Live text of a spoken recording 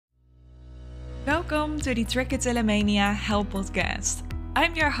Welcome to the Trichotillomania Help Podcast.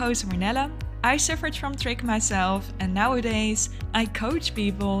 I'm your host Marnella. I suffered from trich myself and nowadays I coach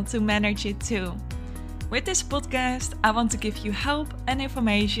people to manage it too. With this podcast, I want to give you help and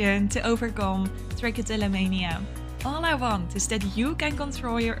information to overcome trichotillomania. All I want is that you can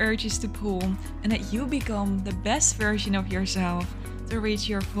control your urges to pull and that you become the best version of yourself to reach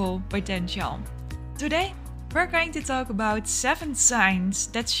your full potential. Today, we're going to talk about 7 signs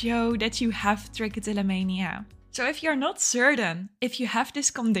that show that you have trichotillomania. So if you're not certain if you have this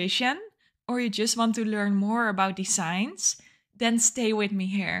condition or you just want to learn more about these signs, then stay with me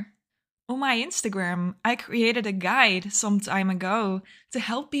here. On my Instagram, I created a guide some time ago to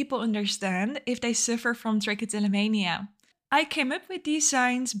help people understand if they suffer from trichotillomania. I came up with these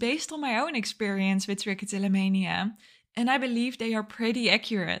signs based on my own experience with trichotillomania, and I believe they are pretty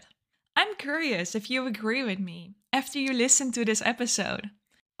accurate. I'm curious if you agree with me after you listen to this episode.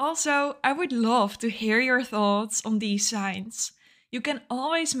 Also, I would love to hear your thoughts on these signs. You can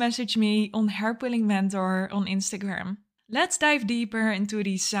always message me on Hair Pulling Mentor on Instagram. Let's dive deeper into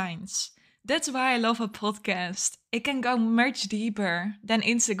these signs. That's why I love a podcast. It can go much deeper than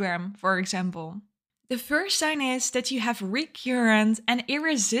Instagram, for example. The first sign is that you have recurrent and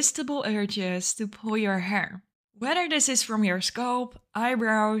irresistible urges to pull your hair. Whether this is from your scalp,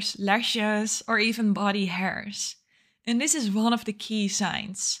 eyebrows, lashes, or even body hairs. And this is one of the key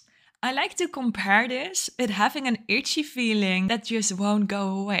signs. I like to compare this with having an itchy feeling that just won't go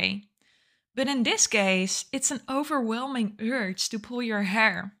away. But in this case, it's an overwhelming urge to pull your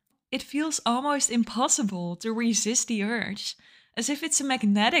hair. It feels almost impossible to resist the urge, as if it's a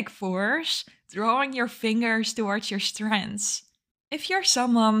magnetic force drawing your fingers towards your strands. If you're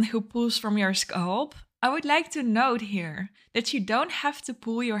someone who pulls from your scalp, I would like to note here that you don't have to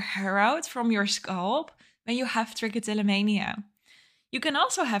pull your hair out from your scalp when you have trichotillomania. You can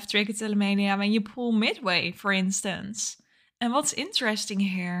also have trichotillomania when you pull midway, for instance. And what's interesting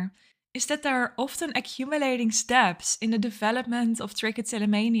here is that there are often accumulating steps in the development of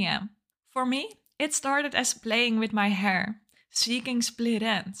trichotillomania. For me, it started as playing with my hair, seeking split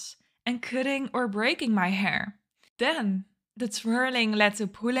ends, and cutting or breaking my hair. Then, the twirling led to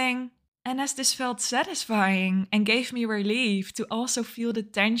pulling, and as this felt satisfying and gave me relief to also feel the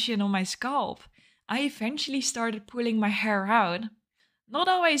tension on my scalp, I eventually started pulling my hair out. Not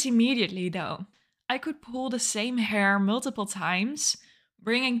always immediately though. I could pull the same hair multiple times,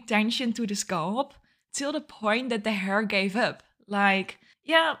 bringing tension to the scalp, till the point that the hair gave up. Like,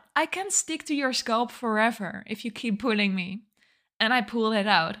 yeah, I can't stick to your scalp forever if you keep pulling me. And I pulled it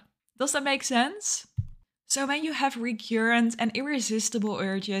out. Does that make sense? So when you have recurrent and irresistible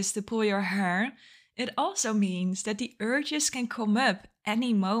urges to pull your hair, it also means that the urges can come up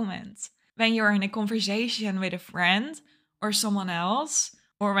any moment. When you're in a conversation with a friend or someone else,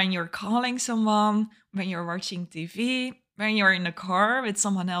 or when you're calling someone, when you're watching TV, when you're in a car with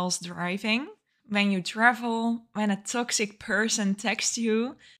someone else driving, when you travel, when a toxic person texts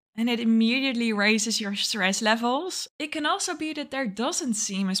you, and it immediately raises your stress levels. It can also be that there doesn't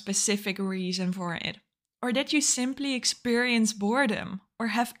seem a specific reason for it, or that you simply experience boredom or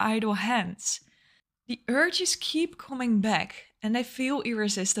have idle hands. The urges keep coming back and they feel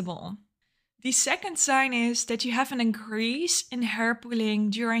irresistible. The second sign is that you have an increase in hair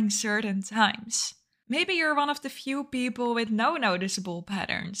pulling during certain times. Maybe you're one of the few people with no noticeable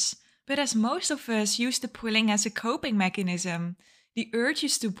patterns, but as most of us use the pulling as a coping mechanism, the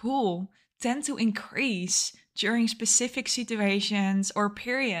urges to pull tend to increase during specific situations or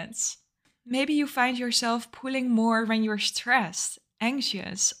periods. Maybe you find yourself pulling more when you're stressed,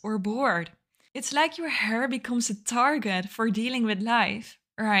 anxious, or bored. It's like your hair becomes a target for dealing with life,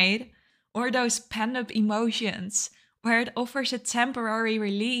 right? Or those pent-up emotions, where it offers a temporary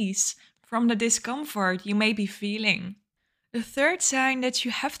release from the discomfort you may be feeling. The third sign that you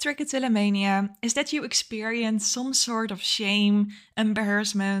have trichotillomania is that you experience some sort of shame,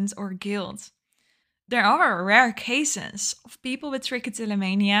 embarrassment, or guilt. There are rare cases of people with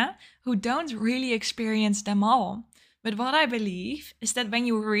trichotillomania who don't really experience them all. But what I believe is that when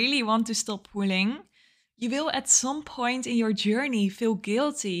you really want to stop pulling, you will at some point in your journey feel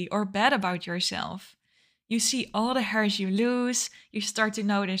guilty or bad about yourself. You see all the hairs you lose, you start to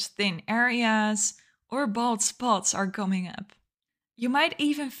notice thin areas, or bald spots are coming up. You might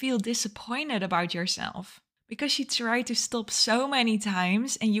even feel disappointed about yourself because you try to stop so many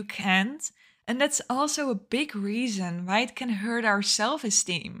times and you can't. And that's also a big reason why it can hurt our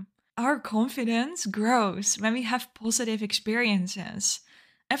self-esteem. Our confidence grows when we have positive experiences,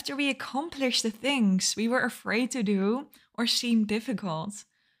 after we accomplish the things we were afraid to do or seem difficult.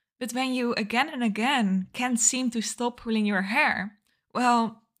 But when you again and again can't seem to stop pulling your hair,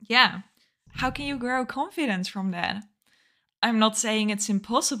 well, yeah, How can you grow confidence from that? I'm not saying it's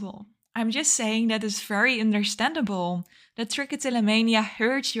impossible. I'm just saying that it's very understandable that trichotillomania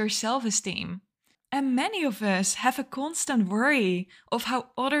hurts your self-esteem. And many of us have a constant worry of how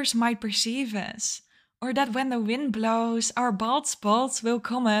others might perceive us, or that when the wind blows, our bald spots will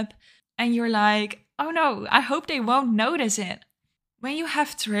come up, and you're like, oh no, I hope they won't notice it. When you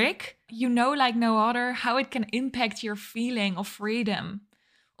have trich, you know like no other how it can impact your feeling of freedom,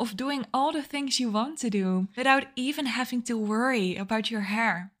 of doing all the things you want to do without even having to worry about your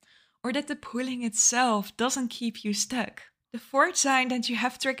hair, or that the pulling itself doesn't keep you stuck. The fourth sign that you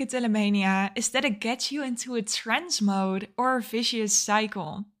have trichotillomania is that it gets you into a trance mode or a vicious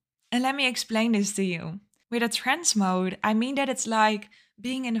cycle. And let me explain this to you. With a trance mode, I mean that it's like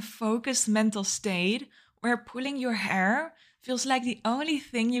being in a focused mental state where pulling your hair feels like the only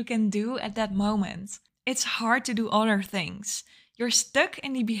thing you can do at that moment. It's hard to do other things. You're stuck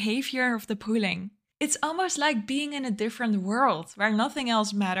in the behavior of the pulling. It's almost like being in a different world where nothing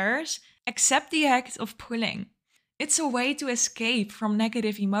else matters except the act of pulling. It's a way to escape from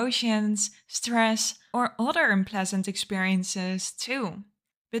negative emotions, stress, or other unpleasant experiences too.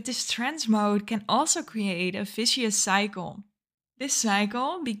 But this trance mode can also create a vicious cycle. This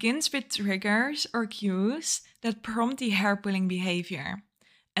cycle begins with triggers or cues that prompt the hair pulling behavior.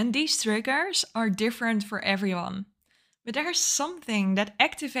 And these triggers are different for everyone. But there's something that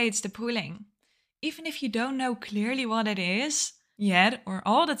activates the pulling. Even if you don't know clearly what it is, yet or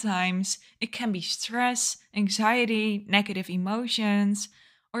all the times, it can be stress, anxiety, negative emotions,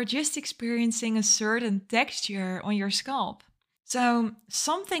 or just experiencing a certain texture on your scalp. So,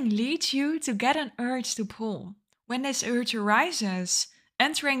 something leads you to get an urge to pull. When this urge arises,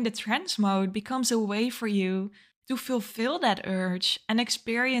 entering the trance mode becomes a way for you to fulfill that urge and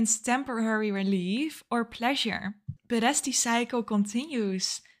experience temporary relief or pleasure. But as the cycle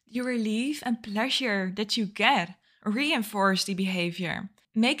continues, the relief and pleasure that you get reinforce the behavior,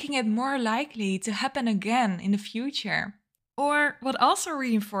 making it more likely to happen again in the future. Or what also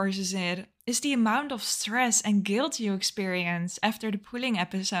reinforces it is the amount of stress and guilt you experience after the pulling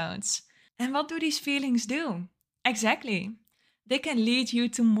episodes. And what do these feelings do? Exactly. They can lead you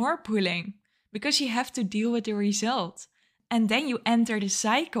to more pulling because you have to deal with the result. And then you enter the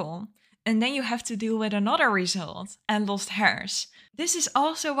cycle. And then you have to deal with another result and lost hairs. This is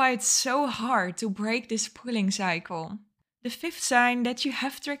also why it's so hard to break this pulling cycle. The fifth sign that you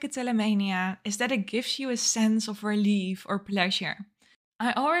have trichotillomania is that it gives you a sense of relief or pleasure.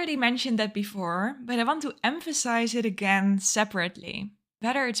 I already mentioned that before, but I want to emphasize it again separately.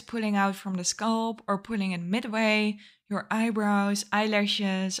 Whether it's pulling out from the scalp or pulling in midway, your eyebrows,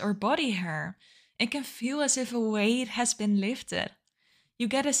 eyelashes, or body hair, it can feel as if a weight has been lifted. You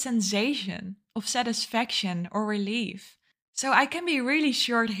get a sensation of satisfaction or relief. So I can be really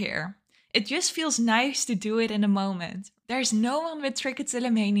short here. It just feels nice to do it in a moment. There's no one with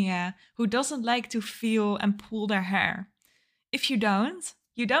trichotillomania who doesn't like to feel and pull their hair. If you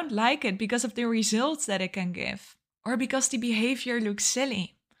don't like it because of the results that it can give, or because the behavior looks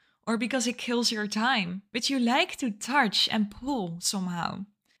silly, or because it kills your time, but you like to touch and pull somehow.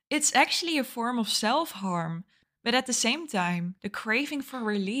 It's actually a form of self-harm, but at the same time, the craving for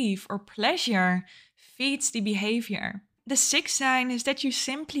relief or pleasure feeds the behavior. The sixth sign is that you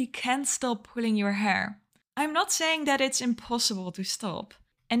simply can't stop pulling your hair. I'm not saying that it's impossible to stop.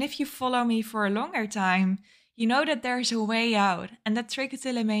 And if you follow me for a longer time, you know that there's a way out and that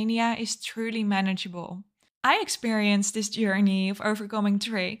trichotillomania is truly manageable. I experienced this journey of overcoming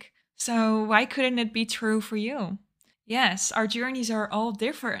trich, so why couldn't it be true for you? Yes, our journeys are all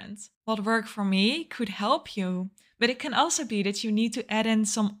different. What worked for me could help you, but it can also be that you need to add in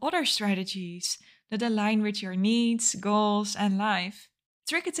some other strategies that align with your needs, goals, and life.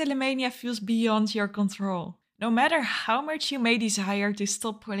 Trichotillomania feels beyond your control. No matter how much you may desire to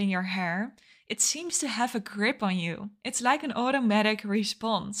stop pulling your hair, it seems to have a grip on you. It's like an automatic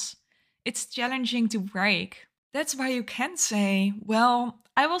response. It's challenging to break. That's why you can't say, well,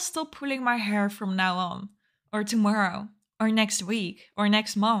 I will stop pulling my hair from now on, or tomorrow, or next week, or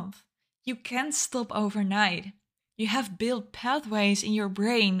next month. You can't stop overnight. You have built pathways in your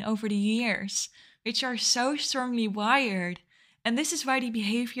brain over the years, which are so strongly wired, and this is why the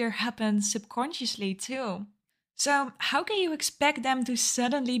behavior happens subconsciously too. So, how can you expect them to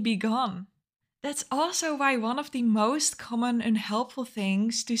suddenly be gone? That's also why one of the most common unhelpful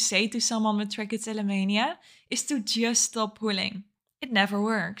things to say to someone with trichotillomania is to just stop pulling. It never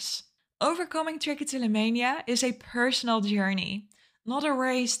works. Overcoming trichotillomania is a personal journey, not a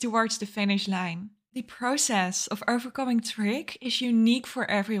race towards the finish line. The process of overcoming trich is unique for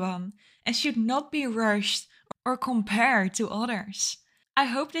everyone and should not be rushed or compared to others. I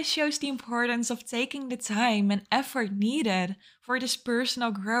hope this shows the importance of taking the time and effort needed for this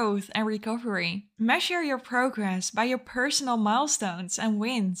personal growth and recovery. Measure your progress by your personal milestones and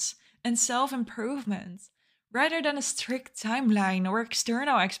wins and self-improvement, rather than a strict timeline or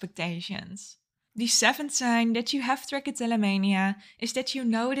external expectations. The seventh sign that you have trichotillomania is that you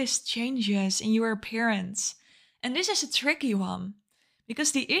notice changes in your appearance. And this is a tricky one,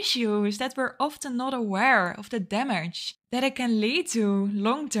 because the issue is that we're often not aware of the damage that it can lead to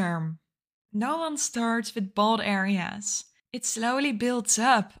long term. No one starts with bald areas. It slowly builds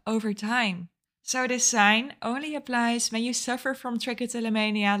up over time. So this sign only applies when you suffer from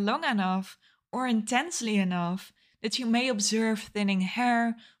trichotillomania long enough or intensely enough that you may observe thinning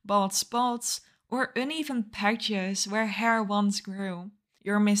hair, bald spots, or uneven patches where hair once grew.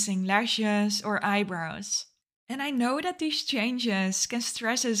 You're missing lashes or eyebrows. And I know that these changes can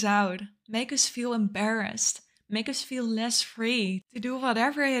stress us out, make us feel embarrassed, make us feel less free to do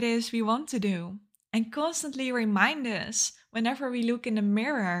whatever it is we want to do, and constantly remind us whenever we look in the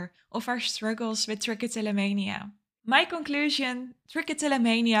mirror of our struggles with trichotillomania. My conclusion: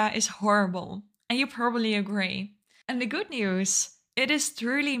 trichotillomania is horrible, and you probably agree. And the good news, it is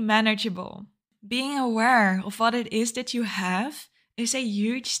truly manageable. Being aware of what it is that you have is a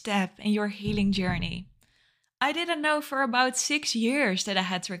huge step in your healing journey. I didn't know for about 6 years that I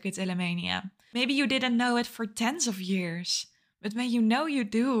had trichotillomania. Maybe you didn't know it for tens of years. But when you know you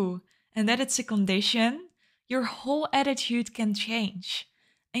do, and that it's a condition, your whole attitude can change.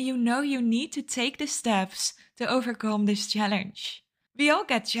 And you know you need to take the steps to overcome this challenge. We all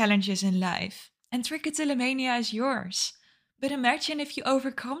get challenges in life, and trichotillomania is yours. But imagine if you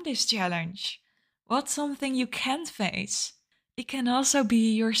overcome this challenge. What's something you can't face? It can also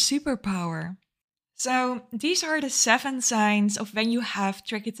be your superpower. So these are the 7 signs of when you have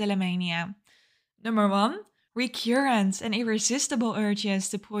trichotillomania. Number 1, recurrent and irresistible urges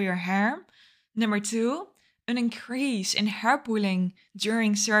to pull your hair. Number 2, an increase in hair pulling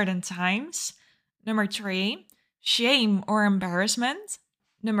during certain times. Number 3, shame or embarrassment.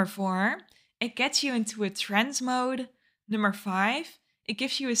 Number 4, it gets you into a trance mode. Number 5, it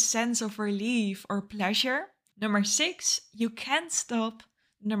gives you a sense of relief or pleasure. Number 6, you can't stop.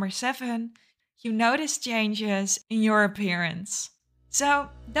 Number 7, you notice changes in your appearance. So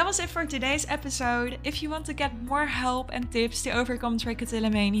that was it for today's episode. If you want to get more help and tips to overcome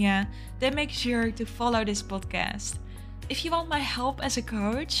trichotillomania, then make sure to follow this podcast. If you want my help as a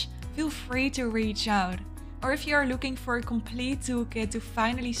coach, feel free to reach out. Or if you are looking for a complete toolkit to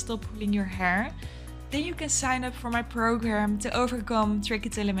finally stop pulling your hair, then you can sign up for my program to overcome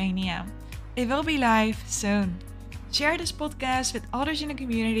trichotillomania. It will be live soon. Share this podcast with others in the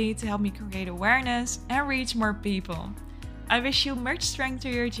community to help me create awareness and reach more people. I wish you much strength to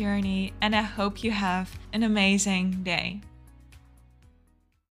your journey, and I hope you have an amazing day.